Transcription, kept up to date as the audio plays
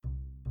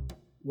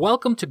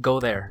Welcome to Go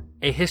There,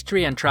 a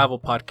history and travel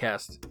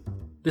podcast.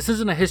 This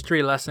isn't a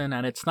history lesson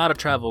and it's not a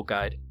travel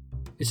guide.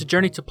 It's a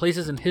journey to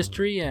places in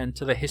history and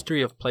to the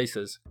history of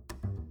places.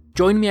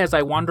 Join me as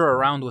I wander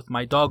around with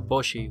my dog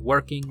Boshi,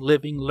 working,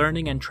 living,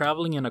 learning, and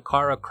traveling in a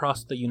car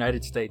across the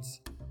United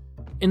States.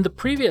 In the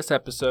previous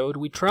episode,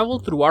 we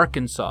traveled through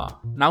Arkansas.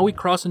 Now we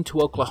cross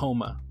into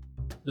Oklahoma,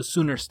 the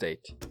Sooner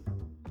State.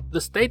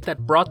 The state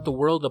that brought the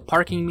world a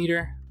parking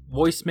meter,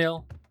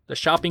 voicemail, the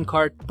shopping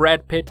cart,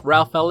 Brad Pitt,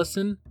 Ralph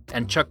Ellison,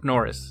 and Chuck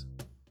Norris.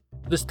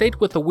 The state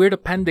with a weird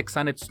appendix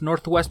on its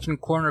northwestern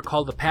corner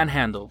called the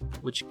Panhandle,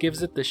 which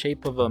gives it the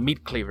shape of a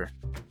meat cleaver.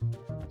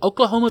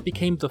 Oklahoma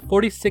became the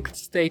 46th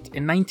state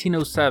in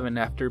 1907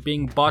 after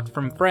being bought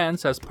from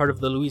France as part of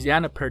the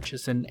Louisiana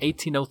Purchase in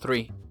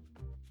 1803.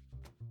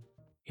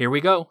 Here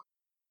we go.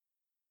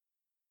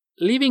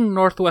 Leaving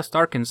northwest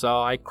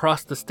Arkansas, I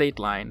crossed the state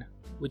line,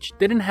 which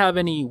didn't have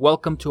any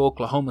Welcome to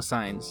Oklahoma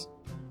signs.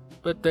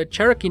 But the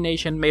Cherokee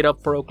Nation made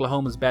up for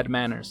Oklahoma's bad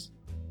manners.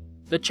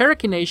 The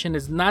Cherokee Nation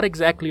is not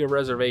exactly a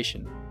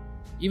reservation,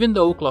 even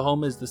though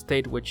Oklahoma is the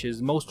state which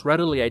is most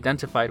readily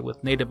identified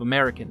with Native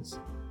Americans.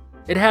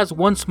 It has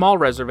one small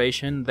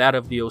reservation, that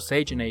of the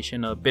Osage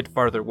Nation, a bit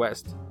farther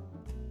west.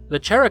 The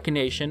Cherokee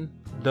Nation,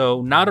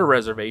 though not a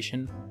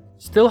reservation,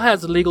 still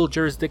has legal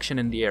jurisdiction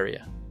in the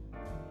area.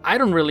 I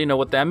don't really know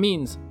what that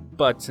means,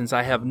 but since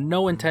I have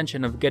no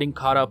intention of getting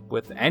caught up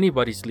with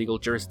anybody's legal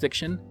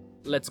jurisdiction,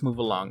 let's move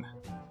along.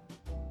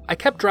 I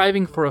kept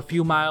driving for a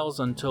few miles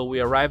until we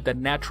arrived at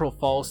Natural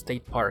Falls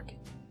State Park.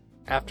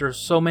 After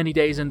so many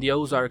days in the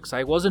Ozarks,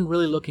 I wasn't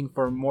really looking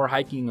for more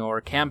hiking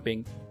or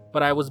camping,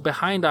 but I was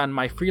behind on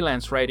my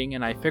freelance writing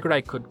and I figured I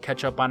could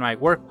catch up on my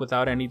work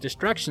without any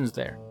distractions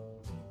there.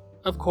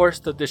 Of course,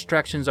 the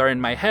distractions are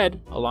in my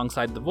head,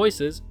 alongside the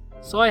voices,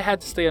 so I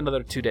had to stay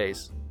another 2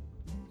 days.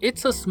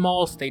 It's a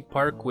small state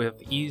park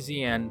with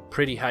easy and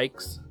pretty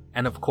hikes,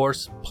 and of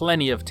course,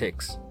 plenty of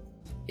ticks.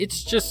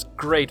 It's just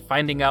great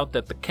finding out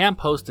that the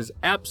camp host is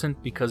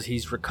absent because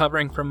he's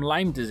recovering from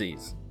Lyme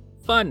disease.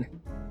 Fun!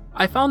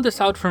 I found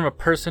this out from a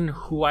person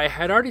who I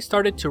had already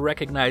started to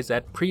recognize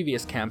at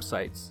previous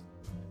campsites.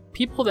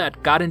 People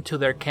that got into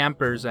their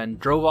campers and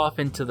drove off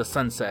into the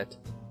sunset,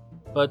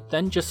 but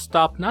then just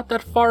stopped not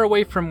that far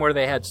away from where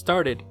they had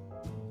started,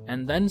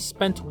 and then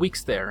spent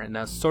weeks there in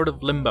a sort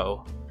of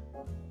limbo.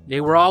 They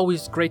were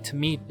always great to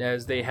meet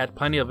as they had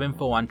plenty of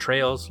info on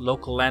trails,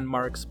 local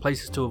landmarks,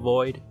 places to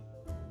avoid,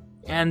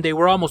 and they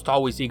were almost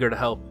always eager to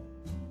help.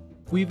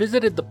 We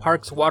visited the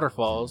park's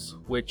waterfalls,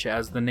 which,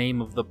 as the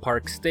name of the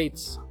park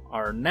states,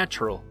 are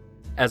natural,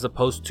 as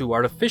opposed to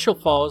artificial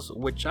falls,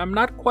 which I'm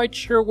not quite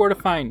sure where to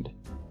find,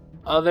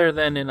 other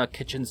than in a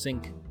kitchen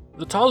sink.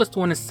 The tallest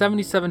one is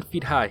 77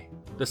 feet high,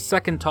 the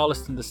second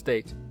tallest in the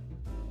state,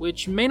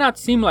 which may not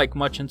seem like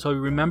much until you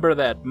remember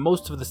that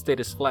most of the state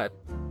is flat.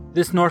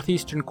 This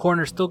northeastern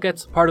corner still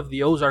gets part of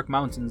the Ozark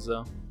Mountains,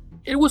 though.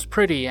 It was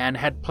pretty and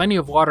had plenty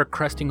of water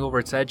cresting over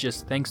its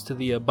edges thanks to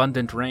the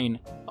abundant rain,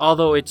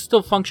 although it's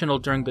still functional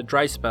during the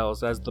dry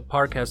spells as the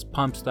park has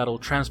pumps that'll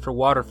transfer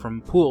water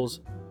from pools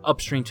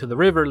upstream to the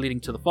river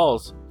leading to the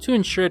falls to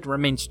ensure it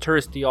remains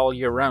touristy all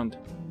year round.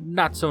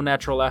 Not so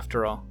natural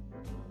after all.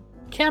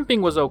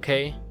 Camping was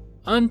okay,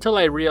 until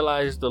I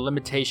realized the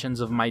limitations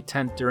of my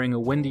tent during a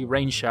windy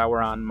rain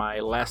shower on my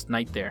last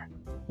night there.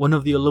 One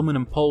of the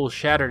aluminum poles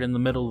shattered in the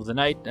middle of the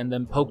night and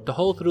then poked a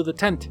hole through the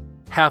tent.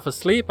 Half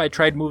asleep, I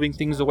tried moving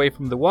things away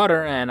from the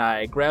water and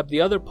I grabbed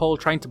the other pole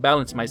trying to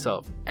balance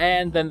myself,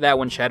 and then that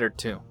one shattered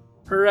too.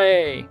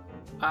 Hooray!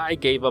 I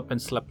gave up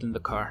and slept in the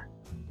car.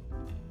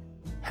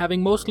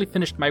 Having mostly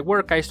finished my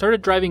work, I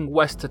started driving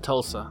west to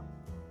Tulsa.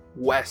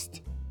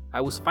 West.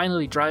 I was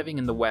finally driving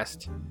in the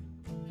west.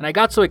 And I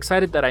got so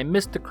excited that I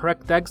missed the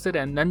correct exit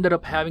and ended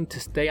up having to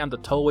stay on the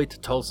tollway to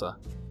Tulsa.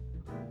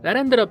 That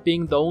ended up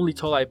being the only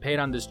toll I paid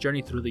on this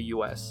journey through the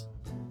US.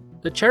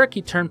 The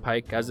Cherokee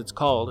Turnpike, as it's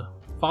called,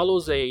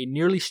 follows a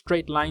nearly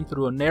straight line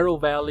through a narrow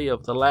valley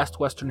of the last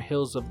western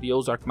hills of the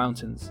Ozark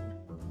Mountains.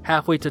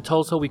 Halfway to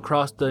Tulsa, we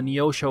crossed the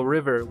Neosho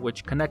River,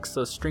 which connects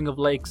a string of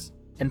lakes,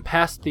 and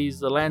past these,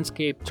 the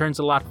landscape turns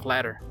a lot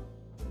flatter.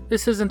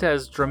 This isn't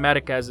as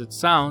dramatic as it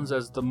sounds,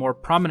 as the more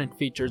prominent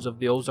features of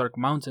the Ozark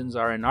Mountains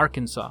are in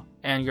Arkansas,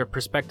 and your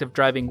perspective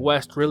driving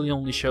west really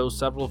only shows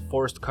several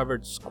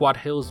forest-covered squat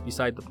hills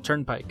beside the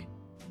turnpike.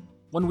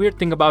 One weird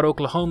thing about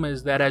Oklahoma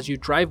is that as you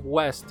drive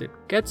west, it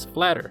gets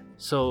flatter,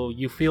 so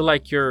you feel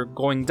like you're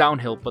going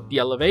downhill, but the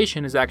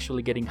elevation is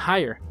actually getting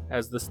higher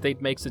as the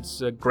state makes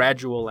its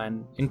gradual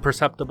and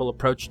imperceptible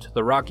approach to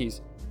the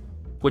Rockies,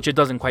 which it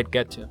doesn't quite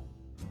get to.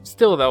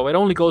 Still though, it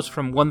only goes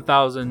from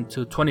 1,000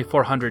 to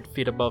 2,400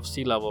 feet above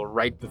sea level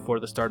right before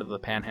the start of the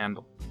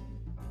Panhandle.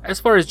 As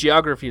far as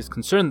geography is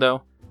concerned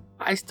though,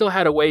 I still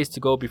had a ways to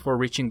go before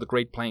reaching the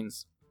Great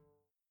Plains.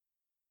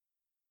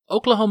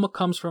 Oklahoma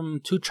comes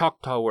from two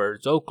Choctaw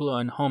words, Okla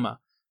and Homa,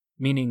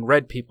 meaning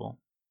red people.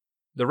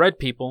 The red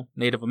people,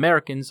 Native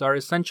Americans, are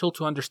essential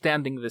to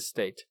understanding this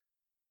state.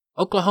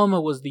 Oklahoma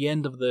was the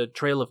end of the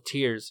Trail of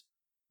Tears,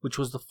 which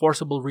was the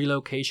forcible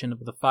relocation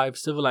of the 5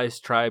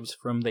 civilized tribes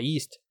from the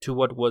east to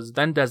what was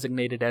then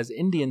designated as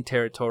Indian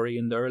Territory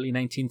in the early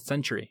 19th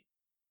century.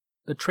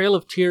 The Trail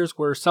of Tears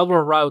were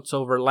several routes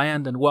over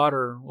land and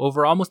water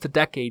over almost a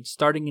decade,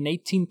 starting in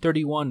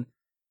 1831,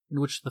 in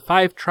which the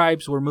 5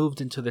 tribes were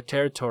moved into the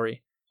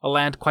territory, a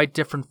land quite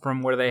different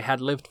from where they had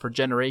lived for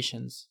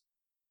generations.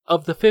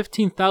 Of the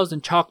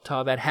 15,000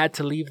 Choctaw that had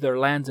to leave their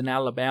lands in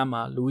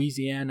Alabama,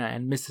 Louisiana,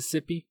 and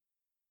Mississippi,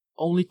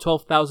 only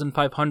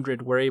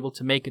 12,500 were able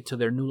to make it to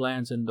their new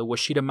lands in the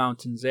Washita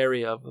Mountains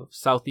area of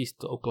southeast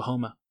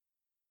Oklahoma.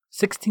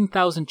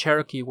 16,000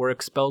 Cherokee were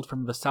expelled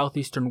from the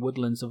southeastern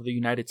woodlands of the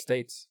United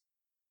States.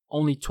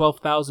 Only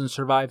 12,000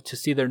 survived to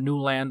see their new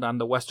land on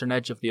the western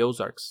edge of the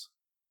Ozarks.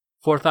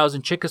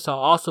 4,000 Chickasaw,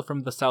 also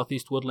from the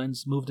southeast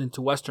woodlands, moved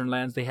into western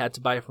lands they had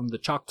to buy from the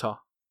Choctaw.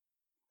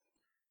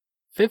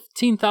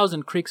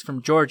 15,000 Creeks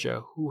from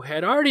Georgia, who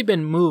had already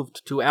been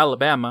moved to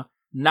Alabama,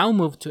 now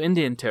moved to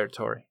Indian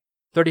Territory,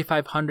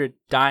 3,500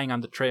 dying on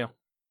the trail.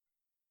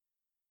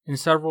 In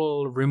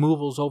several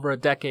removals over a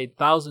decade,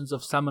 thousands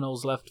of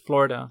Seminoles left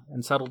Florida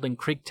and settled in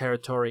Creek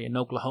Territory in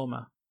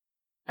Oklahoma.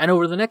 And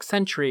over the next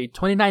century,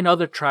 29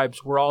 other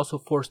tribes were also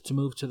forced to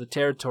move to the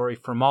territory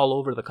from all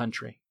over the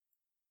country.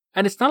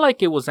 And it's not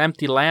like it was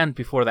empty land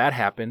before that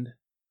happened.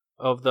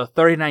 Of the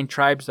 39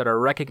 tribes that are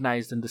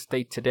recognized in the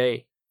state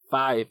today,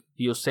 5,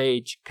 the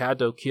Osage,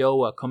 Caddo,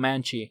 Kiowa,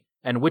 Comanche,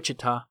 and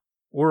Wichita,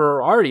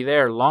 were already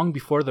there long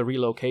before the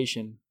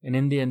relocation, in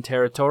Indian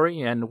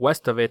Territory and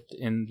west of it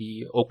in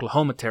the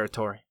Oklahoma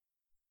Territory.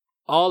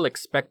 All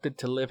expected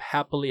to live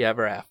happily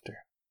ever after.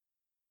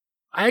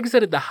 I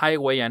exited the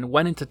highway and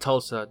went into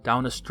Tulsa,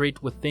 down a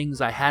street with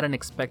things I hadn't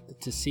expected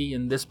to see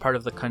in this part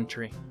of the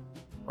country,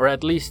 or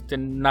at least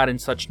not in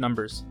such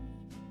numbers.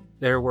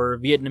 There were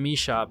Vietnamese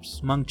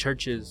shops, Hmong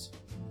churches,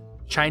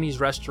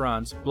 Chinese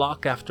restaurants,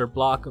 block after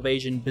block of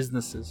Asian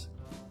businesses.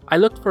 I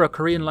looked for a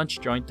Korean lunch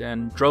joint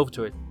and drove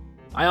to it.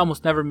 I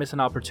almost never miss an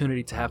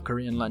opportunity to have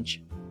Korean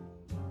lunch.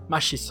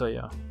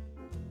 Mashisoyo.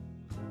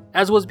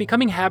 As was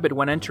becoming habit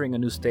when entering a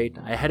new state,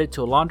 I headed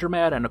to a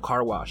laundromat and a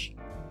car wash.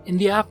 In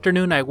the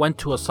afternoon, I went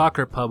to a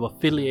soccer pub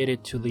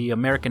affiliated to the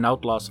American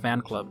Outlaws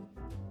fan club.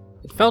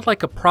 It felt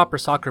like a proper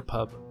soccer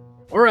pub,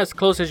 or as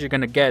close as you're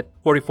gonna get,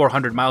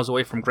 4,400 miles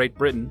away from Great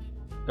Britain.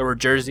 There were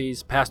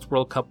jerseys, past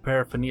World Cup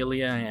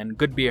paraphernalia, and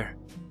good beer.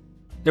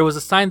 There was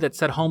a sign that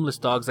said homeless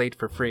dogs ate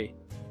for free.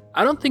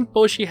 I don't think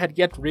Boshi had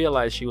yet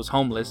realized she was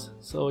homeless,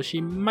 so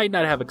she might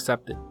not have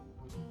accepted.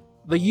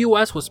 The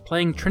US was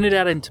playing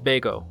Trinidad and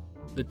Tobago,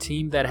 the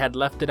team that had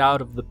left it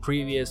out of the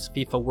previous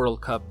FIFA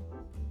World Cup.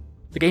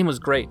 The game was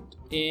great,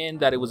 in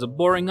that it was a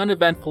boring,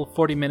 uneventful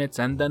 40 minutes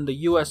and then the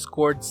US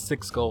scored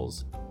 6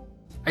 goals.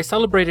 I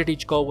celebrated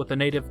each goal with a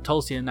native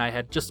Tulsian I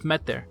had just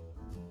met there.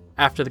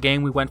 After the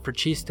game, we went for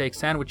cheesesteak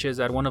sandwiches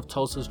at one of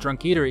Tulsa's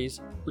drunk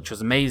eateries, which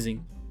was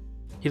amazing.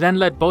 He then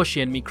let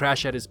Boshi and me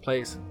crash at his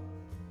place.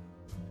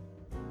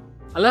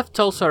 I left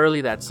Tulsa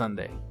early that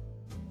Sunday.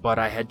 But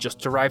I had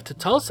just arrived to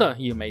Tulsa,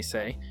 you may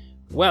say.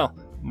 Well,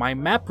 my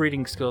map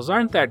reading skills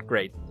aren't that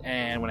great,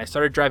 and when I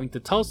started driving to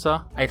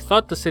Tulsa, I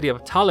thought the city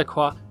of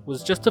Tahlequah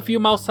was just a few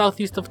miles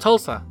southeast of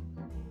Tulsa.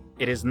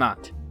 It is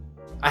not.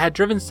 I had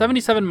driven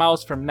 77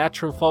 miles from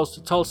Natural Falls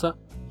to Tulsa,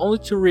 only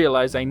to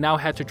realize I now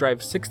had to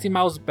drive 60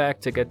 miles back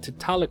to get to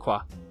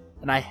Tahlequah,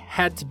 and I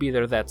had to be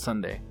there that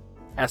Sunday,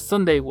 as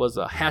Sunday was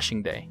a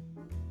hashing day.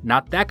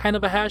 Not that kind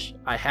of a hash,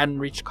 I hadn't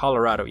reached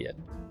Colorado yet.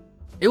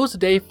 It was a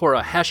day for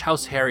a Hash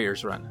House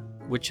Harriers run,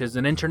 which is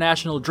an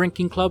international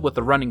drinking club with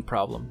a running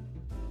problem.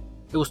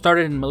 It was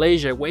started in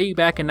Malaysia way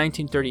back in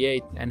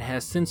 1938 and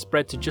has since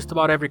spread to just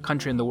about every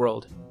country in the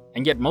world,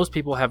 and yet most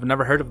people have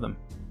never heard of them.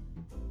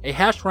 A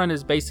hash run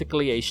is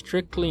basically a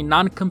strictly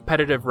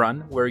non-competitive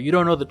run where you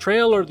don't know the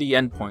trail or the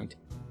end point,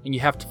 and you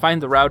have to find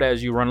the route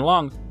as you run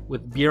along,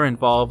 with beer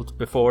involved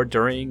before,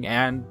 during,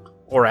 and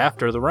or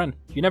after the run.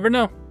 You never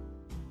know.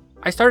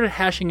 I started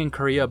hashing in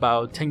Korea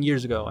about 10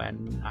 years ago,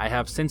 and I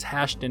have since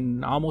hashed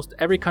in almost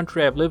every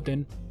country I've lived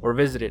in or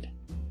visited,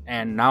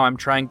 and now I'm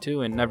trying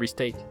to in every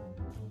state.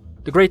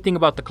 The great thing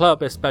about the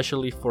club,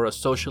 especially for a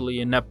socially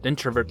inept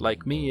introvert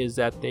like me, is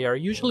that they are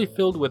usually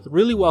filled with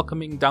really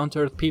welcoming,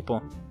 down-to-earth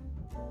people.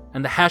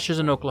 And the hashes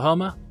in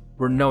Oklahoma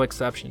were no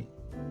exception.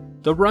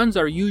 The runs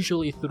are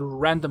usually through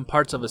random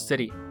parts of a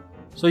city,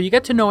 so you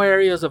get to know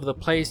areas of the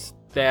place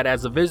that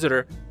as a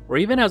visitor, or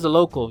even as a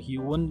local,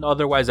 you wouldn't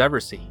otherwise ever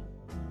see.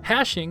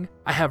 Hashing,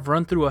 I have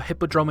run through a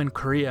hippodrome in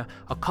Korea,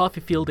 a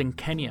coffee field in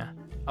Kenya,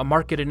 a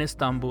market in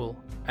Istanbul,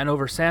 and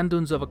over sand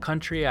dunes of a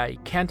country I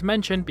can't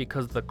mention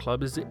because the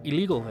club is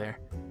illegal there,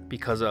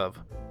 because of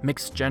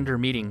mixed gender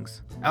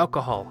meetings,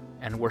 alcohol,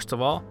 and worst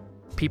of all,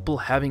 people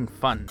having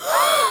fun.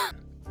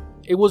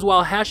 It was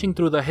while hashing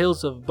through the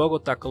hills of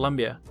Bogota,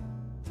 Colombia,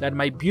 that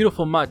my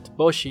beautiful mutt,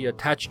 Boshi,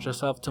 attached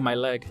herself to my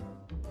leg.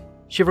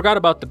 She forgot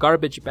about the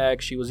garbage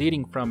bag she was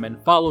eating from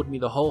and followed me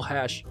the whole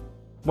hash,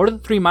 more than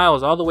 3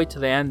 miles all the way to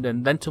the end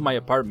and then to my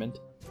apartment.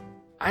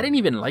 I didn't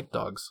even like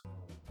dogs.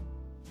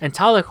 In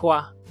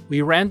Tahlequah,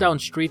 we ran down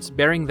streets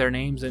bearing their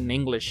names in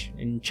English,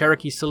 in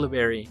Cherokee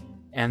syllabary,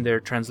 and their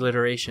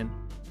transliteration.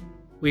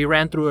 We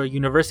ran through a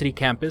university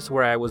campus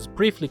where I was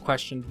briefly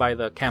questioned by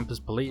the campus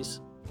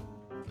police.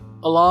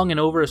 Along and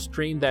over a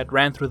stream that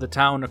ran through the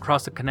town,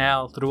 across a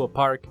canal, through a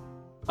park,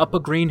 up a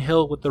green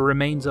hill with the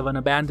remains of an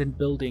abandoned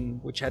building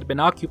which had been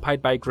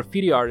occupied by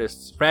graffiti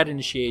artists, frat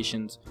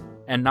initiations,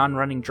 and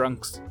non-running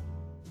drunks.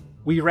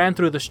 We ran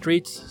through the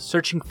streets,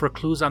 searching for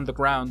clues on the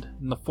ground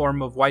in the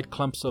form of white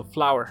clumps of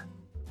flour.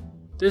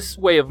 This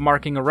way of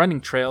marking a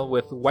running trail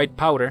with white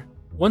powder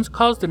once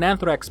caused an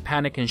anthrax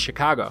panic in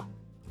Chicago.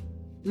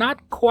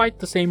 Not quite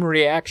the same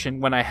reaction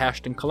when I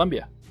hashed in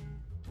Columbia.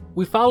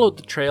 We followed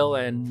the trail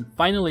and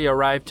finally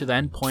arrived to the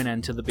endpoint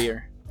and to the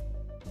beer.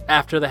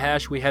 After the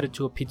hash, we headed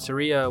to a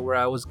pizzeria where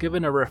I was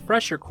given a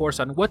refresher course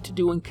on what to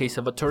do in case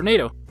of a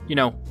tornado. You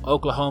know,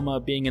 Oklahoma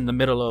being in the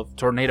middle of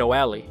Tornado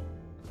Alley.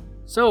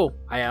 So,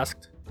 I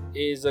asked,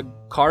 is a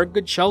car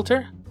good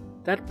shelter?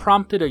 That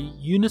prompted a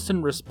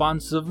unison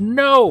response of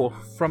no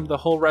from the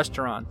whole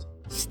restaurant.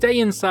 Stay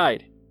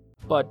inside.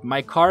 But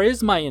my car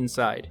is my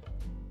inside.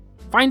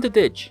 Find the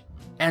ditch,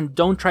 and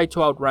don't try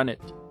to outrun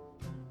it.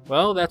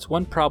 Well, that's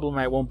one problem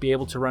I won't be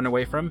able to run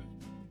away from.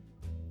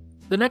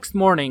 The next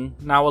morning,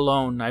 now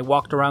alone, I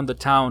walked around the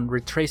town,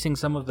 retracing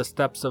some of the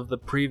steps of the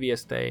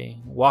previous day,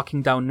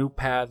 walking down new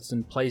paths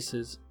and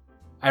places.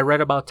 I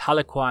read about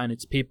Tahlequah and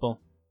its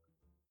people.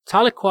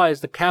 Tahlequah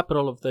is the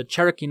capital of the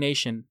Cherokee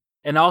Nation,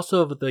 and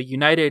also of the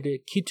United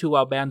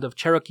Kituwa Band of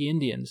Cherokee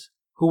Indians,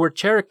 who were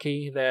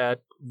Cherokee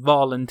that,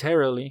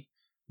 voluntarily,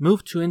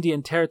 moved to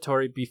Indian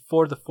Territory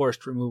before the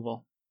forced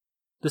removal.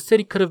 The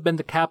city could have been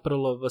the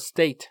capital of a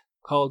state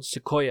called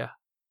Sequoia,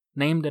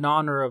 named in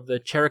honor of the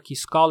Cherokee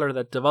scholar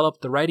that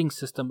developed the writing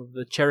system of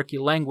the Cherokee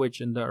language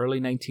in the early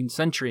 19th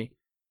century,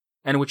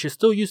 and which is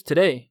still used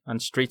today on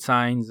street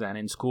signs and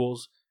in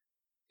schools.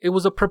 It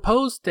was a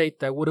proposed state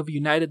that would have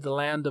united the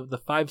land of the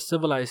 5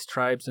 civilized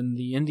tribes in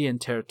the Indian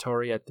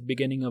Territory at the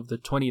beginning of the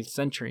 20th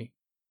century.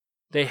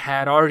 They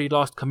had already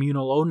lost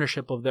communal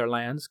ownership of their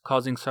lands,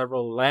 causing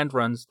several land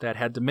runs that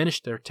had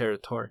diminished their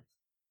territory.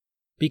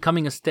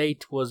 Becoming a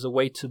state was a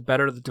way to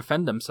better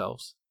defend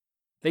themselves.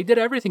 They did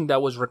everything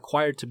that was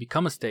required to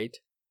become a state,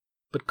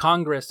 but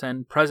Congress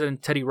and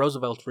President Teddy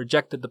Roosevelt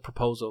rejected the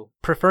proposal,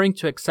 preferring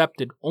to accept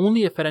it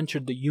only if it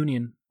entered the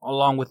Union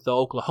along with the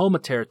Oklahoma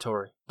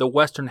Territory, the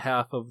western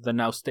half of the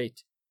now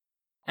state.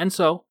 And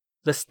so,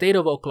 the state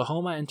of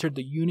Oklahoma entered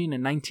the Union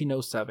in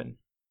 1907.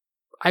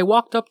 I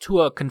walked up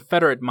to a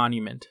Confederate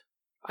monument.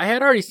 I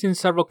had already seen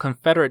several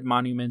Confederate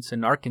monuments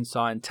in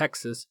Arkansas and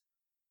Texas,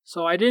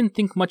 so I didn't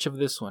think much of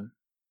this one,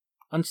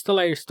 until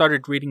I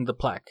started reading the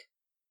plaque.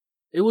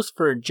 It was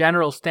for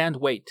General Stand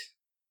Waite.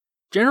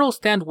 General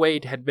Stand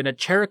Waite had been a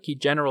Cherokee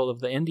general of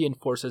the Indian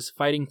forces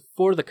fighting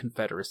for the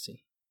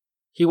Confederacy.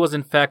 He was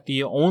in fact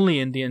the only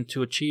Indian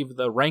to achieve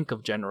the rank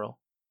of general.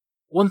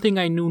 One thing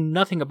I knew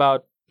nothing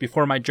about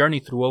before my journey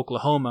through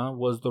Oklahoma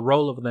was the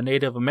role of the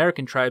Native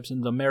American tribes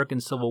in the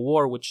American Civil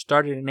War, which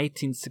started in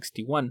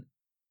 1861.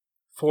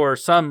 For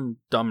some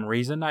dumb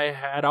reason, I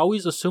had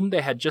always assumed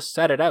they had just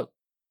sat it out.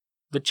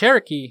 The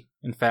Cherokee,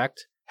 in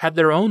fact, had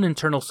their own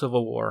internal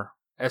civil war,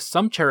 as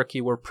some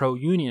Cherokee were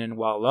pro-Union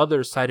while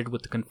others sided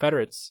with the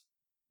Confederates.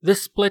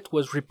 This split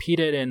was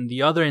repeated in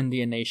the other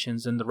Indian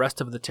nations in the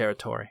rest of the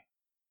territory.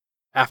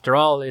 After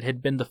all, it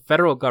had been the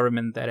federal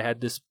government that had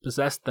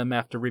dispossessed them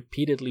after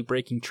repeatedly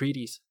breaking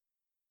treaties.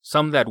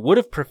 Some that would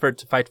have preferred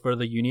to fight for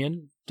the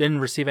Union didn't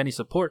receive any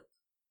support,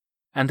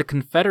 and the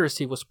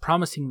Confederacy was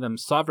promising them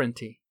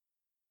sovereignty,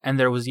 and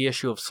there was the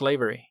issue of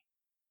slavery.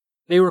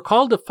 They were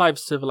called the 5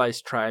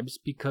 civilized tribes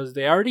because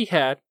they already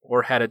had,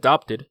 or had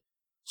adopted,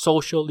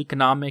 social,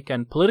 economic,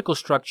 and political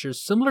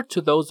structures similar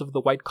to those of the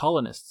white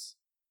colonists: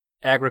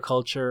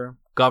 agriculture,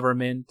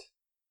 government,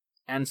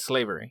 and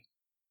slavery.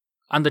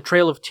 On the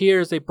Trail of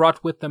Tears, they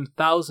brought with them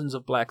thousands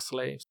of black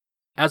slaves.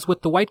 As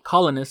with the white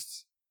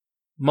colonists,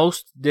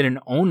 most didn't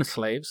own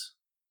slaves,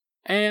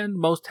 and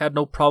most had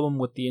no problem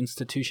with the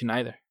institution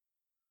either.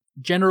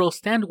 General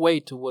Stand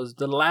Waite was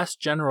the last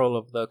general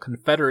of the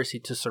Confederacy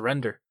to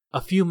surrender,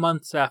 a few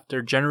months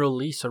after General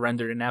Lee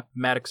surrendered in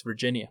Appomattox,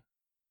 Virginia.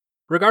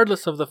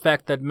 Regardless of the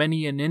fact that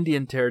many in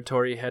Indian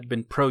Territory had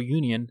been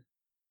pro-Union,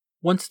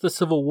 once the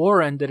Civil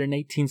War ended in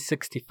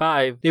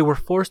 1865, they were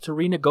forced to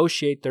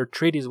renegotiate their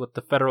treaties with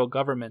the federal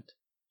government.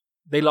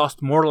 They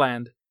lost more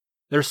land,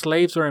 their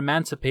slaves were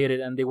emancipated,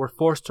 and they were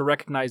forced to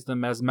recognize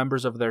them as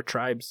members of their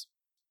tribes.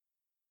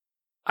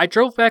 I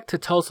drove back to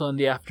Tulsa in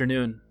the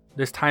afternoon,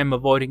 this time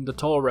avoiding the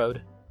toll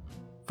road.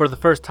 For the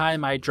first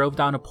time, I drove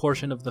down a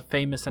portion of the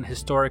famous and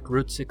historic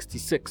Route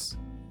 66.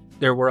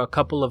 There were a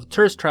couple of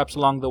tourist traps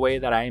along the way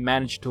that I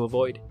managed to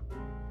avoid.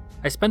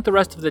 I spent the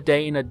rest of the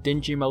day in a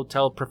dingy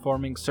motel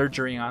performing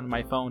surgery on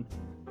my phone.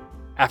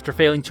 After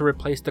failing to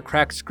replace the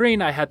cracked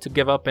screen, I had to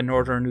give up and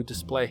order a new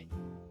display.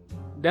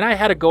 Then I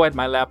had a go at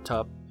my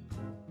laptop.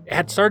 It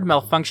had started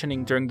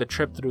malfunctioning during the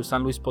trip through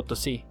San Luis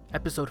Potosí,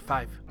 episode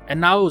 5,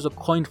 and now it was a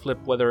coin flip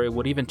whether it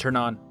would even turn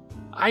on.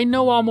 I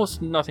know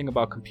almost nothing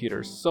about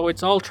computers, so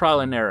it's all trial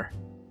and error.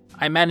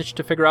 I managed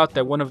to figure out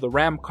that one of the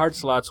RAM card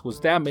slots was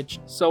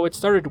damaged, so it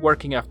started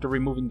working after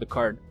removing the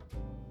card.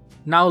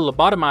 Now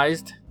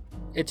lobotomized,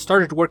 It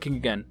started working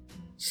again,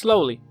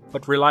 slowly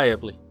but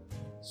reliably.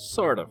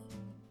 Sort of.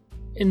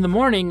 In the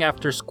morning,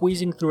 after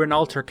squeezing through an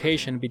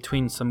altercation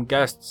between some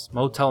guests,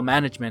 motel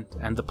management,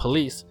 and the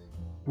police,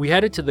 we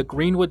headed to the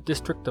Greenwood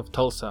district of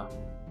Tulsa,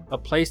 a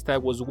place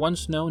that was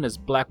once known as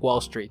Black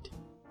Wall Street.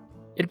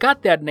 It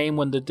got that name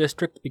when the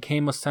district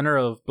became a center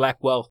of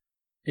black wealth.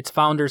 Its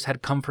founders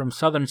had come from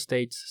southern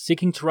states,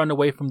 seeking to run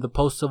away from the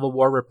post-Civil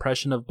War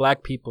repression of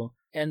black people,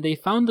 and they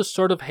found a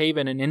sort of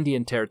haven in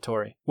Indian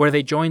territory, where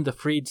they joined the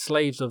freed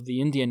slaves of the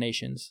Indian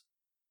nations.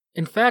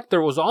 In fact,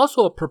 there was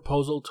also a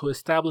proposal to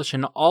establish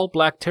an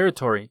all-black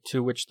territory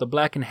to which the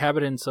black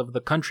inhabitants of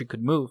the country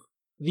could move.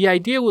 The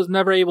idea was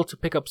never able to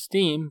pick up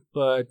steam,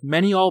 but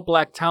many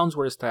all-black towns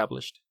were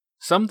established,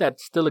 some that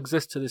still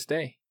exist to this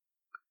day.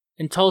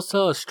 In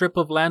Tulsa, a strip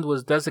of land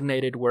was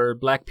designated where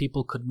black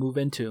people could move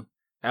into,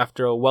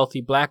 after a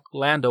wealthy black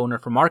landowner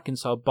from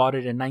Arkansas bought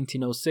it in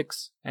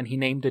 1906, and he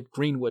named it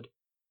Greenwood.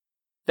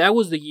 That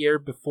was the year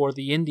before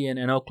the Indian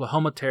and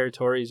Oklahoma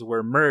territories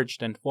were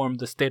merged and formed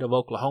the state of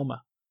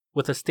Oklahoma,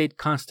 with a state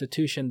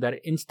constitution that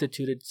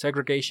instituted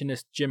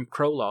segregationist Jim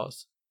Crow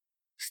laws.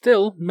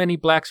 Still, many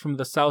blacks from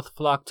the South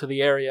flocked to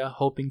the area,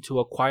 hoping to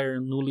acquire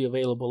newly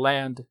available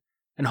land,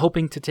 and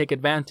hoping to take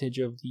advantage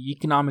of the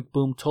economic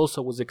boom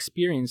Tulsa was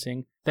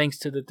experiencing thanks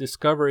to the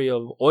discovery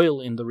of oil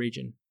in the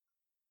region.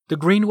 The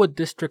Greenwood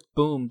district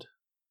boomed,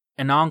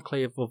 an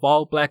enclave of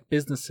all black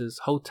businesses,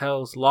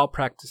 hotels, law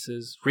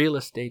practices, real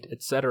estate,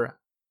 etc.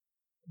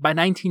 By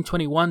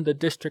 1921, the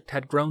district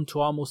had grown to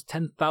almost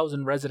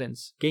 10,000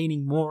 residents,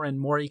 gaining more and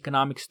more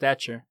economic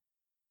stature,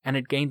 and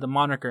it gained the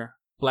moniker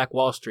Black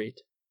Wall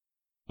Street.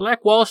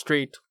 Black Wall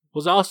Street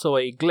was also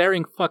a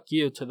glaring fuck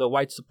you to the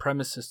white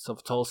supremacists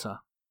of Tulsa.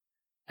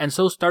 And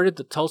so started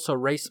the Tulsa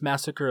Race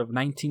Massacre of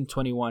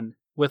 1921,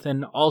 with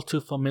an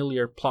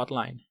all-too-familiar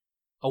plotline.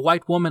 A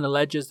white woman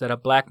alleges that a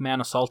black man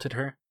assaulted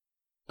her.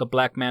 The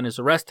black man is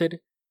arrested.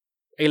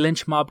 A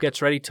lynch mob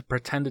gets ready to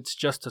pretend it's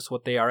justice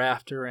what they are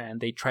after, and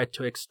they try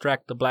to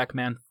extract the black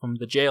man from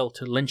the jail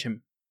to lynch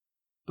him.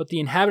 But the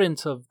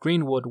inhabitants of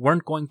Greenwood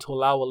weren't going to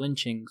allow a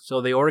lynching,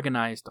 so they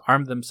organized,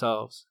 armed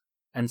themselves,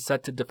 and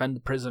set to defend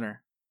the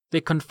prisoner.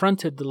 They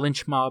confronted the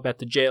lynch mob at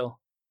the jail.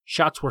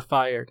 Shots were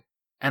fired,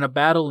 and a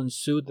battle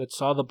ensued that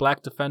saw the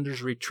black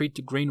defenders retreat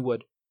to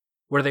Greenwood,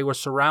 where they were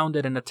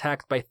surrounded and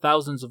attacked by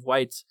thousands of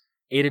whites,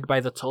 aided by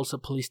the Tulsa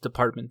Police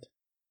Department.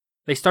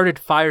 They started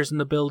fires in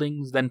the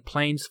buildings, then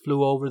planes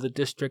flew over the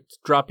district,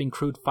 dropping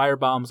crude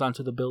firebombs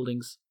onto the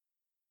buildings.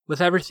 With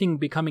everything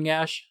becoming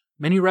ash,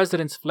 many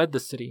residents fled the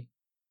city,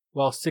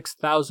 while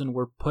 6,000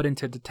 were put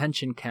into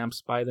detention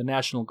camps by the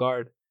National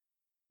Guard.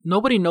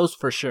 Nobody knows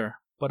for sure,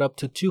 but up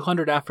to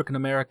 200 African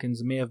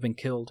Americans may have been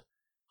killed,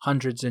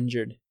 hundreds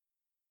injured.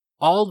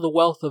 All the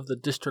wealth of the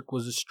district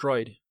was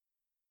destroyed.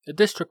 The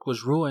district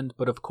was ruined,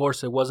 but of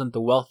course it wasn't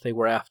the wealth they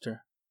were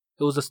after.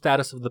 It was the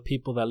status of the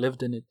people that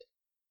lived in it.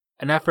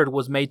 An effort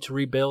was made to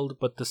rebuild,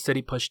 but the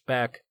city pushed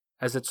back,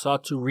 as it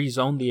sought to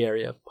rezone the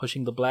area,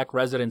 pushing the black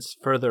residents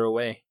further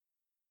away.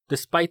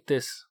 Despite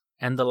this,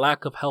 and the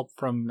lack of help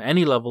from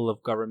any level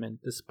of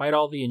government, despite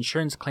all the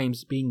insurance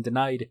claims being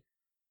denied,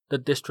 the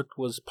district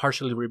was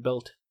partially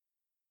rebuilt.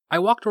 I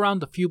walked around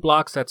the few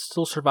blocks that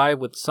still survive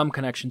with some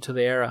connection to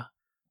the era,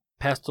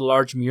 past a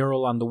large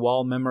mural on the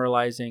wall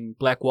memorializing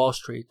Black Wall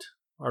Street,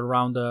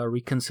 around a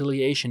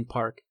Reconciliation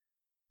Park,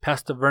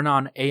 past the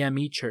Vernon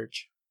AME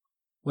Church,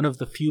 one of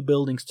the few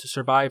buildings to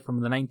survive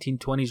from the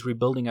 1920s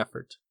rebuilding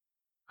effort.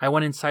 I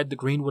went inside the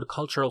Greenwood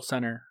Cultural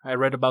Center. I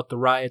read about the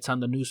riots on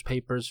the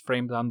newspapers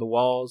framed on the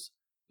walls,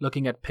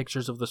 looking at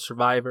pictures of the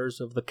survivors,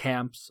 of the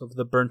camps, of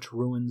the burnt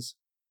ruins.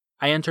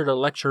 I entered a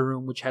lecture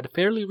room which had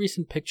fairly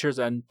recent pictures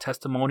and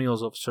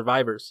testimonials of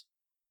survivors.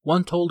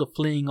 One told of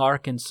fleeing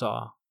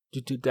Arkansas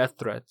due to death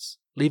threats,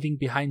 leaving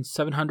behind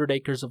 700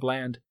 acres of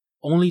land,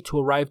 only to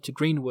arrive to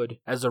Greenwood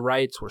as the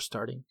riots were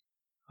starting.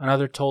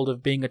 Another told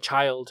of being a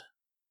child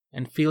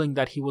and feeling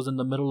that he was in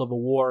the middle of a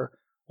war,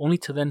 only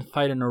to then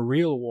fight in a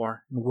real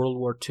war in World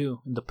War II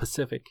in the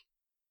Pacific,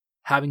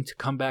 having to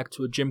come back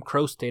to a Jim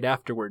Crow state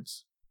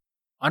afterwards.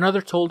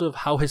 Another told of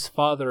how his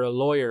father, a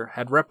lawyer,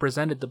 had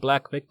represented the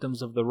black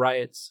victims of the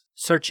riots,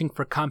 searching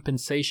for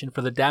compensation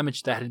for the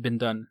damage that had been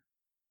done.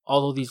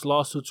 Although these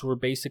lawsuits were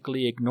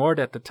basically ignored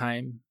at the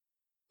time,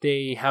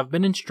 they have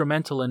been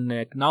instrumental in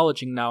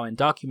acknowledging now and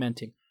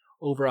documenting,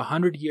 over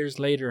 100 years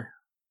later,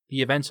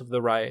 the events of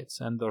the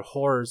riots and the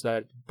horrors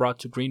that it brought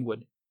to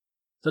Greenwood.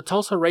 The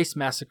Tulsa Race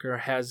Massacre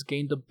has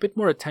gained a bit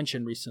more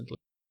attention recently.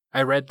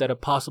 I read that a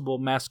possible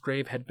mass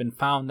grave had been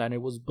found and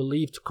it was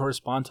believed to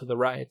correspond to the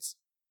riots.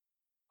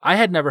 I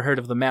had never heard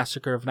of the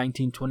massacre of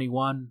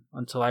 1921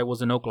 until I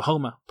was in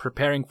Oklahoma,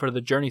 preparing for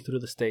the journey through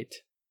the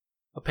state.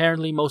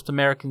 Apparently, most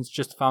Americans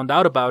just found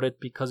out about it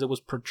because it was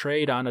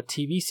portrayed on a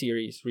TV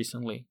series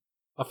recently.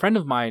 A friend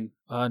of mine,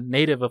 a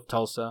native of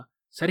Tulsa,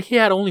 said he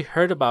had only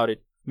heard about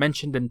it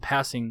mentioned in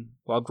passing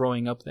while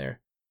growing up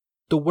there.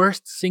 The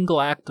worst single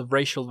act of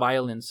racial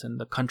violence in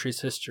the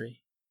country's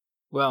history.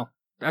 Well,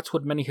 that's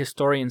what many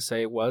historians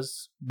say it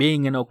was.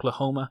 Being in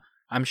Oklahoma,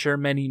 I'm sure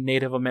many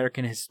Native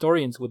American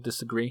historians would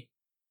disagree.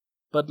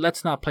 but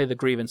let's not play the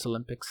grievance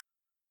Olympics.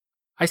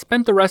 I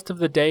spent the rest of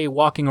the day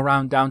walking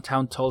around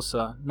downtown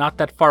Tulsa, not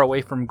that far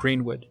away from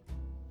Greenwood.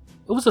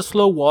 It was a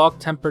slow walk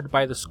tempered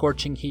by the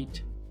scorching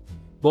heat.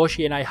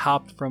 Boshi and I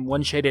hopped from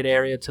one shaded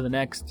area to the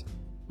next.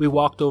 We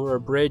walked over a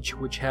bridge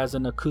which has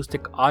an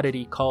acoustic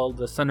oddity called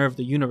the Center of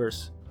the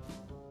Universe.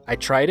 I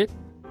tried it.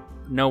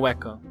 No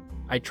echo.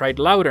 I tried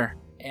louder,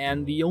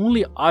 and the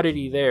only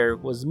oddity there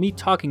was me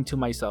talking to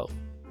myself,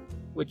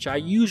 which I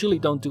usually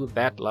don't do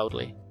that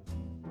loudly.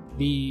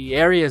 The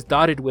area is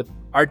dotted with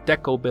Art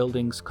Deco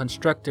buildings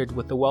constructed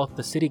with the wealth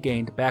the city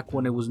gained back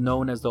when it was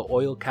known as the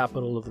oil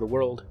capital of the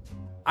world.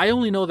 I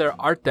only know they're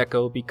Art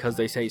Deco because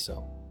they say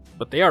so,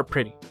 but they are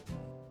pretty.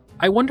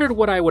 I wondered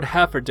what I would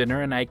have for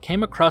dinner, and I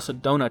came across a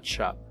donut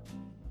shop.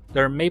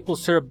 Their maple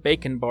syrup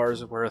bacon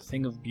bars were a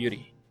thing of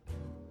beauty.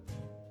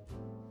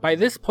 By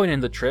this point in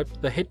the trip,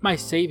 the hit my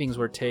savings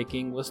were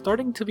taking was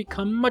starting to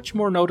become much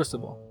more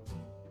noticeable.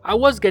 I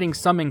was getting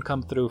some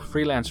income through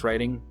freelance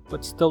writing,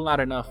 but still not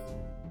enough.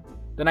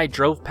 Then I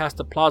drove past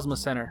the plasma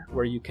center,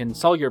 where you can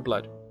sell your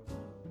blood.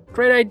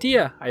 Great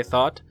idea, I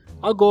thought.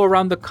 I'll go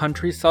around the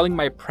country selling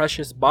my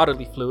precious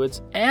bodily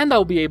fluids, and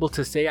I'll be able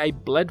to say I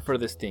bled for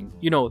this thing.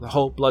 You know, the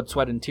whole blood,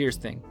 sweat, and tears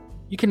thing.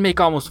 You can make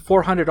almost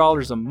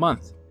 $400 a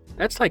month.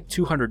 That's like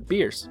 200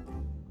 beers.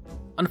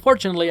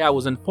 Unfortunately, I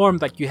was informed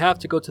that you have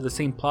to go to the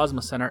same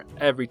plasma center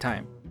every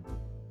time.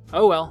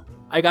 Oh well,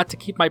 I got to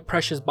keep my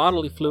precious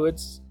bodily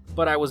fluids,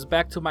 but I was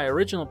back to my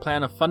original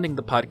plan of funding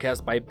the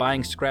podcast by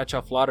buying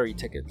scratch-off lottery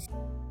tickets.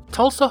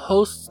 Tulsa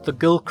hosts the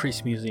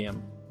Gilcrease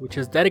Museum, which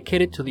is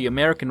dedicated to the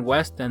American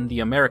West and the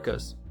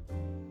Americas.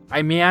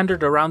 I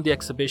meandered around the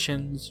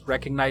exhibitions,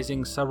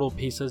 recognizing several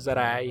pieces that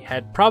I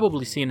had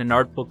probably seen in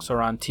art books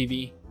or on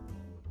TV.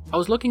 I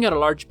was looking at a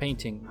large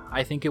painting,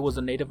 I think it was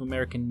a Native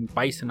American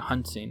bison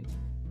hunt scene,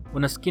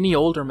 when a skinny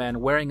older man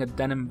wearing a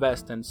denim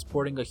vest and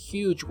sporting a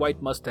huge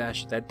white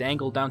mustache that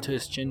dangled down to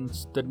his chin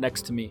stood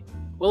next to me.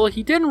 Well,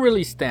 he didn't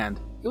really stand.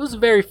 It was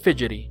very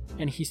fidgety,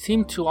 and he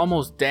seemed to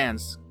almost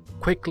dance,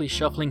 quickly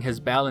shuffling his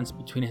balance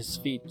between his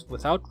feet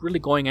without really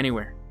going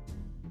anywhere.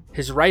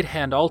 His right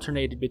hand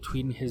alternated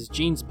between his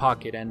jeans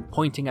pocket and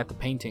pointing at the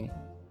painting.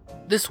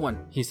 "This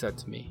one," he said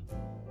to me.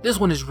 "This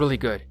one is really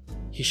good."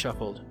 He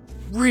shuffled.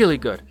 "Really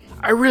good.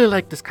 I really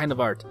like this kind of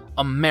art.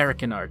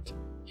 American art."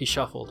 He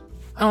shuffled.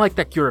 "I don't like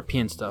that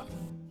European stuff."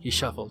 He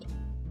shuffled.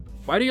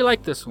 "Why do you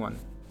like this one?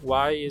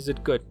 Why is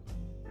it good?"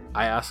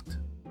 I asked,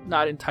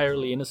 not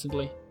entirely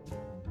innocently.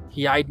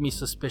 He eyed me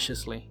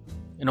suspiciously.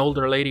 An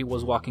older lady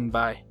was walking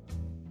by.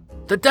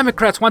 "The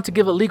Democrats want to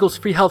give illegals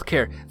free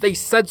healthcare. They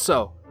said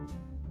so."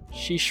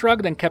 She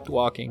shrugged and kept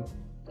walking.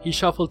 He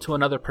shuffled to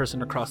another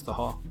person across the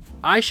hall.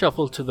 I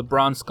shuffled to the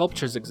bronze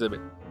sculptures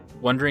exhibit,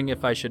 wondering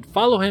if I should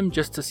follow him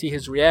just to see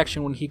his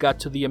reaction when he got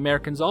to the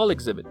Americans All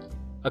exhibit,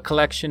 a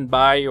collection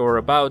by or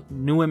about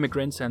new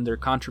immigrants and their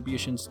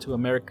contributions to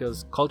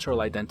America's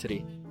cultural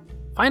identity.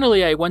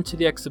 Finally, I went to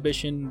the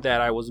exhibition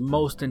that I was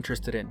most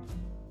interested in,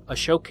 a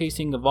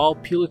showcasing of all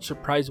Pulitzer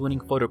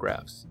Prize-winning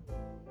photographs.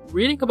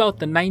 Reading about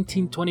the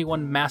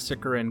 1921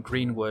 massacre in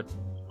Greenwood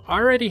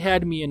already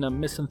had me in a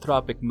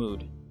misanthropic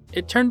mood.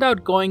 It turned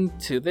out going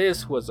to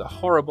this was a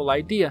horrible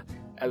idea,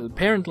 as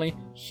apparently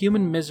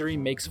human misery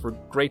makes for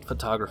great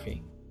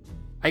photography.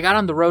 I got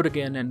on the road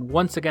again and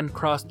once again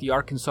crossed the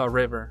Arkansas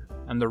River,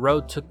 and the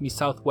road took me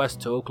southwest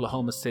to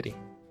Oklahoma City.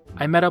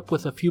 I met up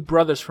with a few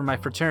brothers from my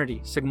fraternity,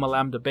 Sigma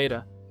Lambda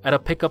Beta, at a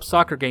pickup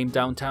soccer game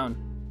downtown.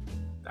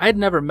 I had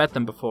never met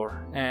them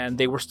before, and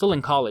they were still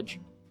in college,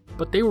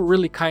 but they were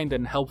really kind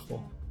and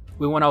helpful.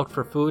 We went out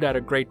for food at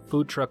a great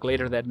food truck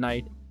later that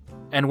night,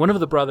 and one of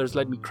the brothers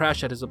let me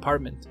crash at his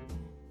apartment.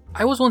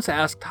 I was once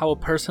asked how a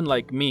person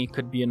like me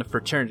could be in a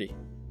fraternity.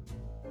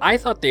 I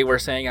thought they were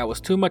saying I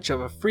was too much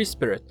of a free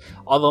spirit,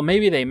 although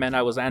maybe they meant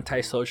I was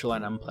antisocial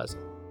and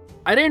unpleasant.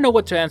 I didn't know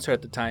what to answer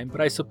at the time,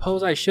 but I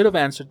suppose I should have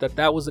answered that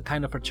that was the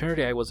kind of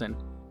fraternity I was in.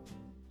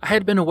 I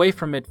had been away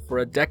from it for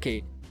a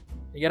decade,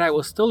 yet I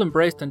was still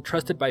embraced and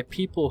trusted by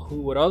people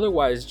who would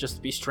otherwise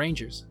just be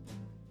strangers.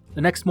 The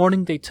next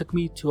morning they took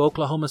me to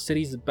Oklahoma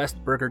City's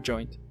best burger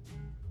joint.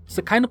 It's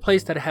the kind of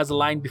place that has a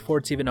line before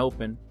it's even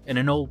open, in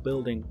an old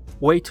building,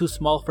 way too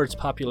small for its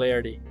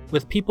popularity,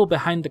 with people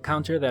behind the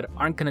counter that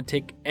aren't gonna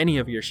take any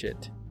of your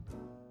shit.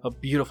 A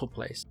beautiful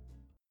place.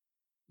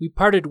 We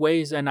parted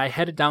ways and I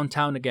headed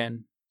downtown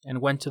again,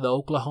 and went to the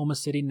Oklahoma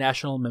City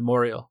National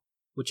Memorial,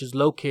 which is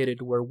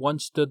located where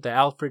once stood the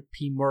Alfred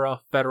P. Murrah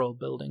Federal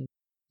Building,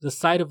 the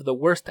site of the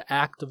worst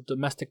act of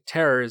domestic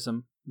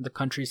terrorism in the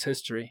country's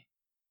history.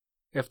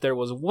 If there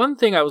was one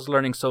thing I was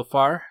learning so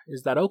far,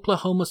 is that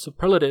Oklahoma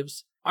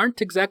superlatives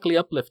aren't exactly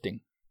uplifting.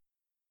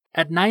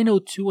 At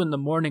 9:02 in the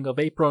morning of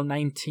April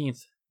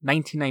 19th,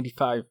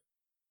 1995,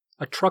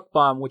 a truck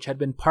bomb which had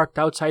been parked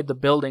outside the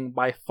building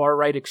by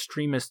far-right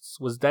extremists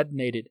was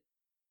detonated,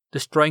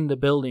 destroying the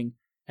building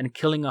and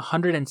killing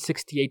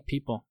 168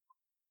 people.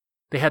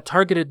 They had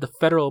targeted the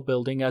Federal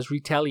Building as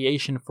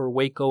retaliation for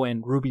Waco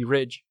and Ruby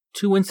Ridge,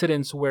 two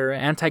incidents where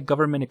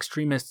anti-government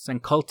extremists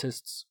and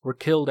cultists were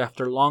killed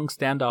after long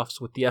standoffs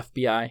with the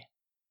FBI.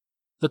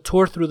 The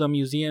tour through the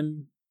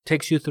museum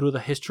Takes you through the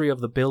history of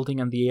the building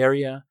and the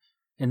area,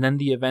 and then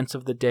the events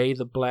of the day,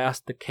 the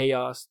blast, the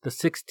chaos, the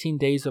 16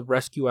 days of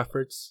rescue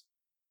efforts,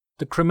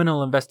 the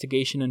criminal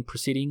investigation and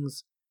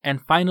proceedings,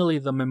 and finally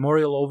the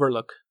memorial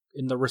overlook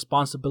in the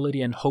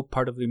responsibility and hope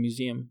part of the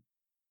museum.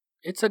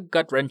 It's a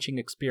gut-wrenching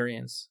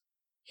experience,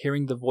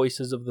 hearing the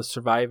voices of the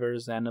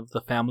survivors and of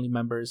the family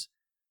members,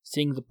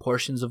 seeing the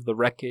portions of the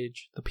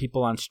wreckage, the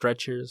people on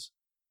stretchers.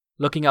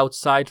 Looking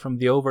outside from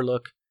the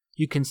overlook,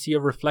 you can see a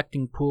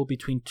reflecting pool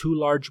between two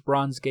large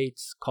bronze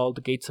gates called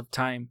the Gates of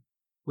Time,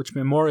 which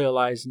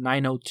memorialize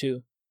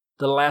 902,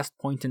 the last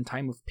point in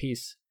time of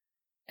peace,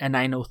 and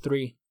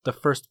 903, the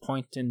first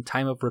point in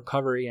time of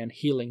recovery and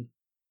healing.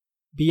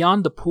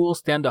 Beyond the pool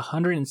stand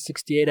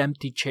 168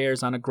 empty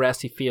chairs on a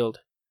grassy field.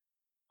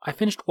 I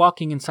finished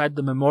walking inside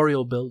the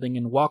memorial building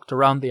and walked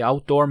around the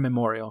outdoor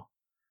memorial.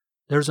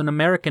 There's an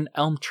American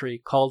elm tree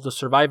called the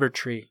Survivor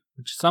Tree,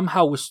 which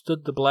somehow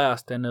withstood the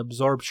blast and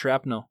absorbed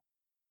shrapnel.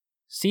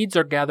 Seeds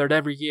are gathered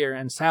every year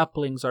and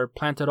saplings are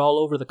planted all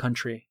over the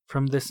country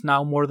from this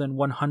now more than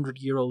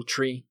 100-year-old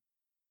tree.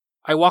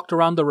 I walked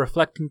around the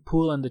reflecting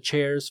pool and the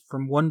chairs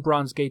from one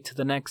bronze gate to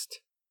the next.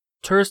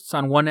 Tourists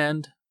on one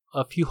end,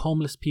 a few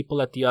homeless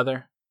people at the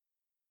other.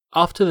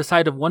 Off to the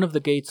side of one of the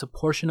gates, a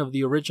portion of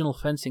the original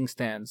fencing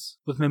stands,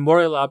 with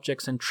memorial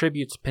objects and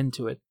tributes pinned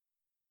to it.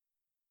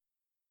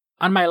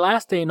 On my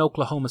last day in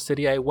Oklahoma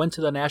City, I went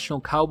to the National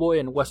Cowboy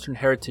and Western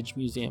Heritage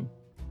Museum.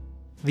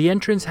 The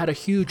entrance had a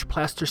huge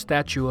plaster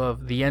statue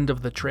of the End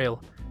of the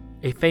Trail,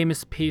 a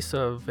famous piece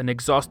of an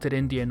exhausted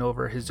Indian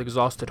over his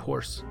exhausted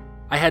horse.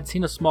 I had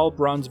seen a small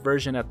bronze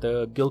version at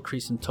the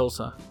Gilcrease in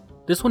Tulsa.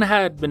 This one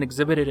had been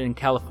exhibited in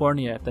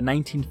California at the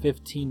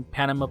 1915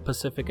 Panama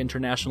Pacific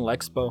International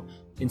Expo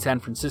in San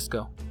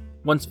Francisco.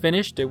 Once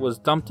finished, it was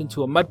dumped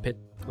into a mud pit.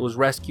 It was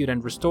rescued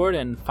and restored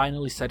and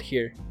finally set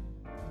here.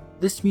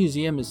 This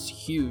museum is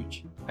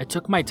huge. I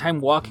took my time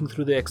walking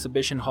through the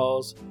exhibition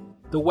halls.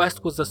 The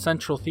West was the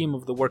central theme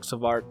of the works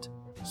of art.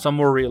 Some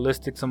were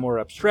realistic, some were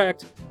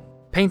abstract.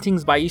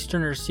 Paintings by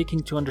Easterners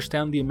seeking to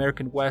understand the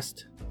American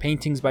West.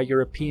 Paintings by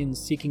Europeans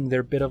seeking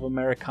their bit of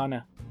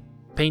Americana.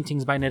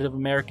 Paintings by Native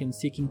Americans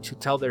seeking to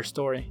tell their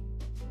story.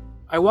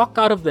 I walked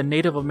out of the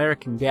Native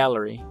American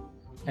gallery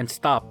and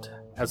stopped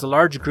as a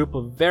large group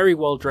of very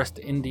well-dressed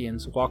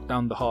Indians walked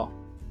down the hall.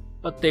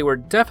 But they were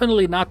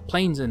definitely not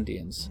Plains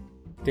Indians.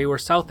 They were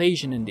South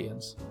Asian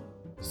Indians.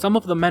 Some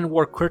of the men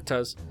wore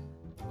kurtas,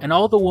 and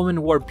all the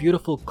women wore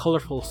beautiful,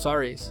 colorful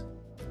saris.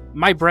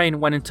 My brain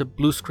went into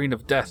blue screen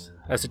of death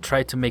as it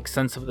tried to make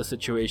sense of the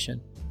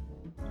situation.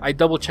 I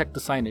double-checked the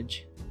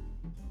signage.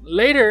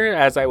 Later,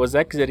 as I was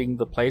exiting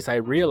the place, I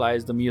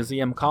realized the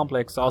museum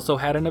complex also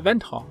had an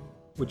event hall,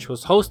 which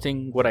was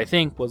hosting what I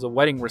think was a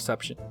wedding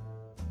reception.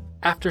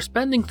 After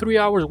spending 3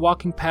 hours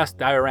walking past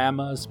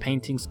dioramas,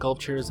 painting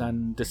sculptures,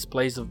 and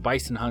displays of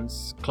bison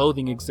hunts,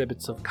 clothing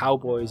exhibits of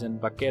cowboys and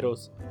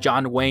vaqueros,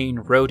 John Wayne,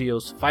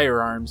 rodeos,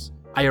 firearms,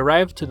 I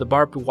arrived to the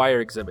barbed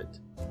wire exhibit.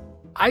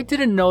 I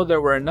didn't know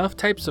there were enough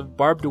types of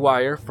barbed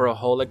wire for a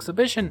whole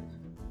exhibition,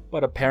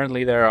 but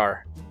apparently there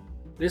are.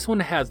 This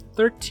one has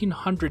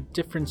 1,300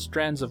 different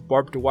strands of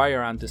barbed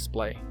wire on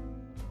display.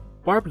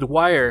 Barbed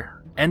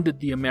wire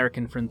ended the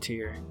American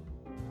frontier.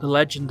 The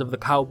legend of the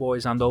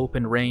cowboys on the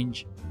open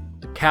range,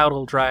 the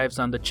cattle drives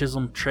on the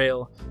Chisholm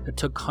Trail that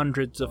took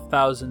hundreds of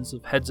thousands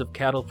of heads of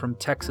cattle from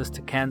Texas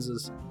to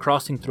Kansas,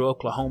 crossing through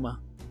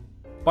Oklahoma.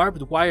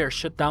 Barbed wire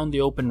shut down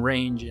the open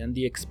range, and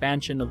the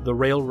expansion of the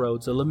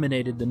railroads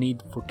eliminated the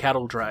need for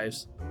cattle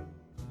drives.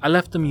 I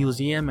left the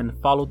museum and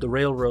followed the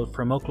railroad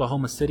from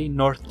Oklahoma City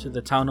north to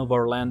the town of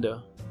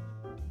Orlando.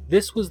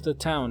 This was the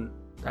town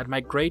that my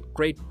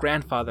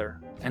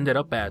great-great-grandfather ended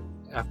up at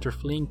after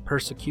fleeing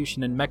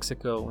persecution in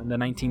Mexico in the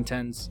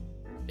 1910s.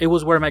 It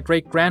was where my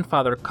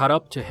great-grandfather caught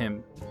up to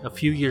him a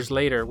few years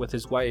later with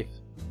his wife,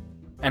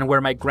 and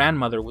where my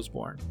grandmother was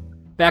born.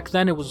 Back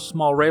then it was a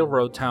small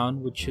railroad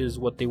town, which is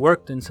what they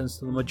worked in since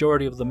the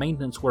majority of the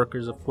maintenance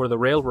workers for the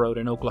railroad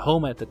in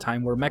Oklahoma at the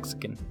time were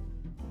Mexican.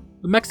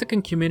 The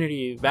Mexican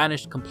community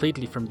vanished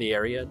completely from the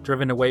area,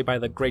 driven away by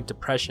the Great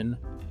Depression.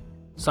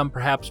 Some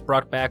perhaps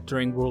brought back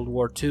during World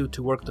War II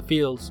to work the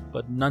fields,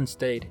 but none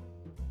stayed.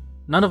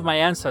 None of my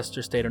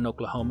ancestors stayed in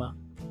Oklahoma.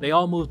 They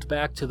all moved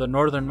back to the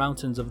northern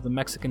mountains of the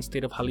Mexican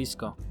state of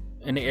Jalisco,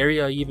 an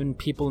area even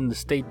people in the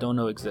state don't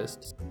know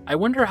exists. I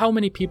wonder how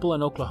many people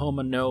in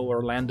Oklahoma know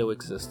Orlando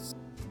exists.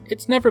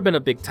 It's never been a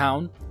big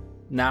town.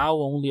 Now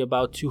only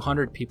about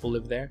 200 people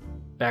live there.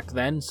 Back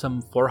then,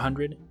 some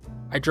 400.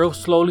 I drove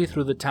slowly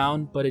through the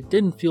town, but it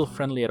didn't feel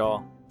friendly at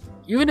all.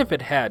 Even if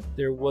it had,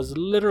 there was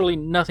literally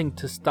nothing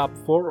to stop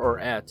for or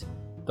at.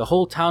 The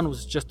whole town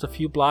was just a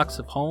few blocks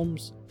of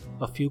homes,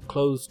 a few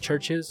closed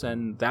churches,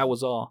 and that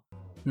was all.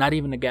 Not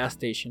even a gas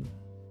station.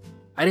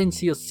 I didn't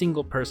see a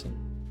single person.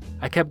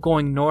 I kept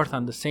going north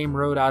on the same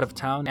road out of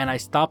town, and I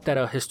stopped at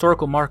a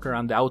historical marker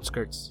on the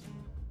outskirts.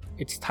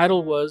 Its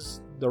title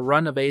was The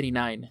Run of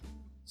 '89.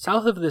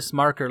 South of this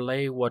marker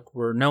lay what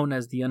were known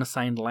as the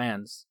unassigned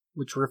lands,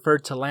 which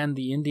referred to land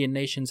the Indian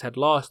nations had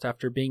lost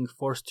after being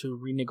forced to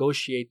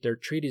renegotiate their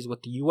treaties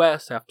with the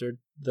US after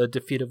the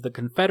defeat of the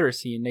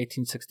Confederacy in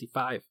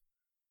 1865.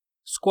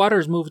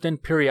 Squatters moved in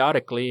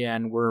periodically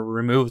and were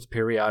removed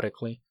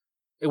periodically.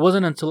 It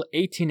wasn't until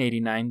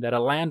 1889 that a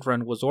land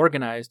run was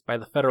organized by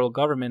the federal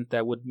government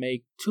that would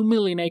make 2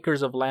 million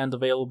acres of land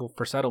available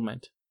for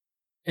settlement.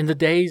 In the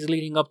days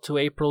leading up to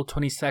April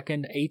 22,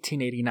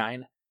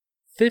 1889,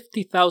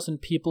 50,000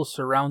 people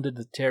surrounded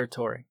the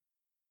territory.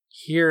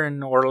 Here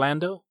in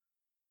Orlando,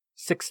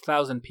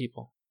 6,000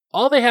 people.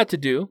 All they had to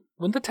do,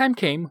 when the time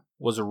came,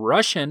 was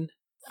rush in,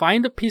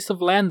 find a piece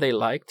of land they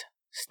liked,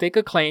 stake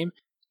a claim,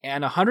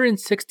 and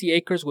 160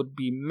 acres would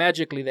be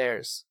magically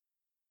theirs.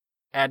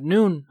 At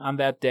noon on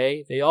that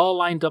day, they all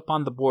lined up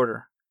on the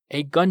border.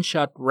 A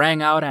gunshot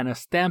rang out and a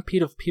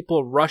stampede of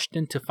people rushed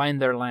in to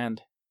find their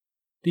land.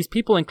 These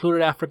people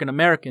included African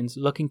Americans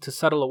looking to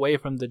settle away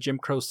from the Jim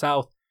Crow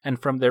South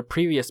and from their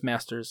previous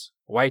masters,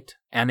 white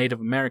and Native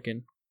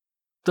American.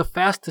 The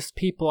fastest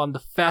people on the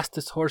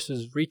fastest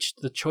horses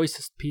reached the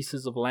choicest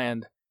pieces of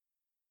land,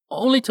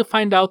 only to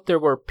find out there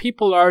were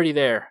people already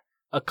there,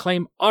 a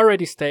claim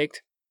already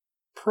staked,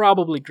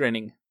 probably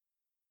grinning.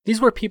 These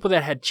were people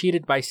that had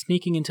cheated by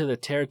sneaking into the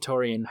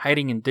territory and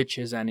hiding in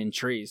ditches and in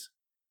trees.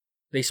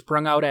 They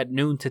sprung out at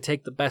noon to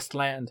take the best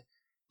land.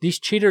 These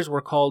cheaters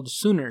were called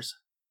Sooners,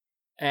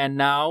 and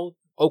now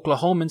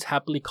Oklahomans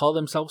happily call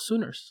themselves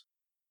Sooners.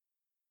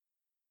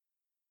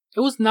 It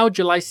was now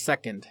July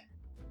 2nd,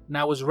 and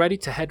I was ready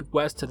to head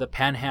west to the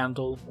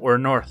Panhandle, or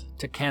north,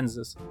 to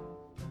Kansas.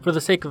 For the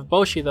sake of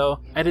Boshi, though,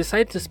 I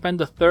decided to spend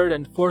the 3rd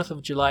and 4th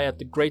of July at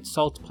the Great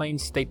Salt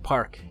Plains State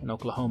Park in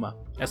Oklahoma,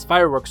 as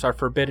fireworks are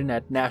forbidden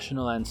at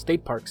national and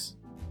state parks.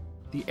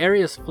 The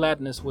area's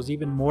flatness was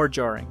even more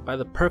jarring by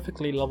the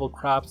perfectly level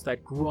crops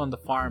that grew on the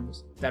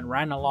farms that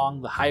ran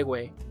along the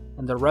highway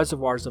and the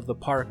reservoirs of the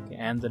park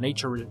and the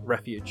nature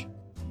refuge.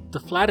 The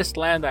flattest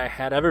land I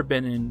had ever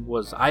been in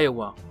was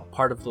Iowa, a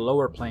part of the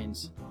lower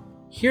plains.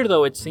 Here,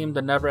 though, it seemed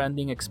a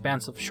never-ending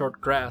expanse of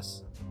short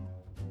grass.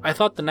 I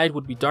thought the night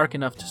would be dark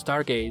enough to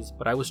stargaze,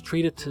 but I was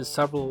treated to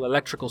several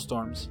electrical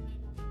storms.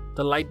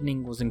 The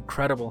lightning was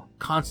incredible,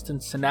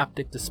 constant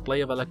synaptic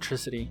display of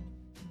electricity.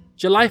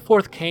 July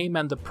 4th came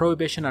and the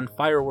prohibition on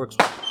fireworks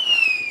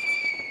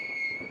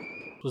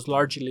was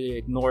largely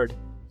ignored,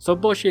 so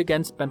Boshi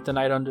again spent the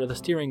night under the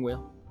steering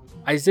wheel.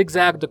 I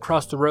zigzagged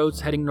across the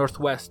roads heading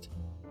northwest,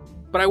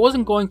 but I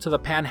wasn't going to the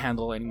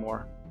Panhandle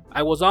anymore.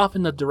 I was off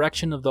in the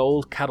direction of the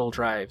old cattle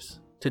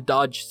drives, to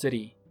Dodge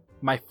City,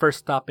 my first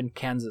stop in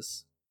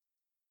Kansas.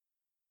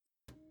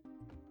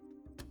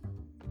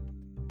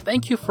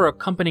 Thank you for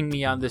accompanying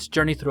me on this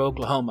journey through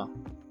Oklahoma.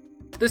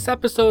 This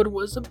episode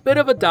was a bit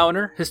of a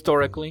downer,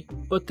 historically,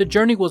 but the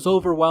journey was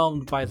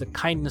overwhelmed by the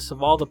kindness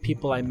of all the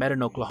people I met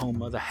in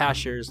Oklahoma, the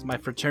hashers, my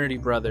fraternity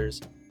brothers,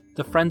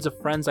 the friends of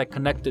friends I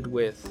connected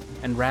with,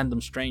 and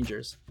random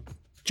strangers.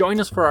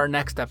 Join us for our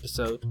next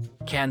episode,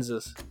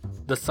 Kansas,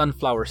 the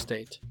Sunflower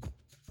State.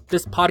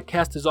 This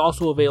podcast is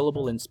also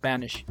available in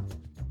Spanish.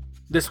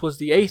 This was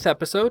the 8th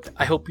episode.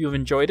 I hope you've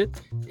enjoyed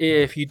it.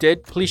 If you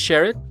did, please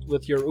share it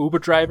with your Uber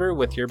driver,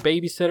 with your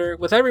babysitter,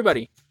 with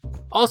everybody.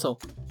 Also,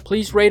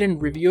 please rate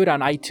and review it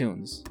on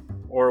iTunes,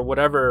 or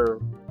whatever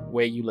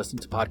way you listen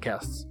to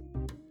podcasts.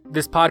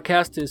 This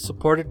podcast is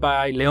supported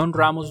by Leon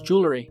Ramos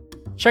Jewelry.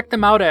 Check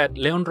them out at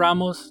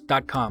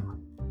leonramos.com.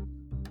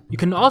 You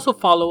can also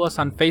follow us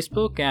on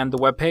Facebook and the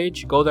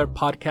webpage,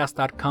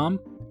 gotherepodcast.com.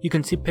 You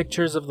can see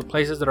pictures of the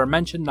places that are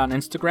mentioned on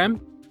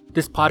Instagram.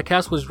 This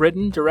podcast was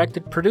written,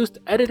 directed, produced,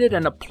 edited,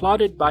 and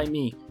applauded by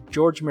me,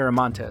 George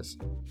Miramontes.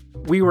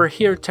 We were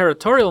here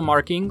territorial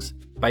markings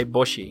by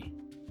Boshi.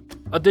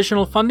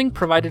 Additional funding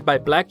provided by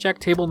Blackjack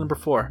Table Number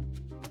 4.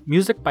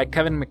 Music by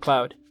Kevin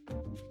MacLeod.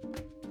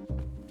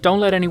 Don't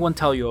let anyone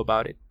tell you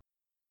about it.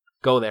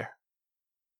 Go there.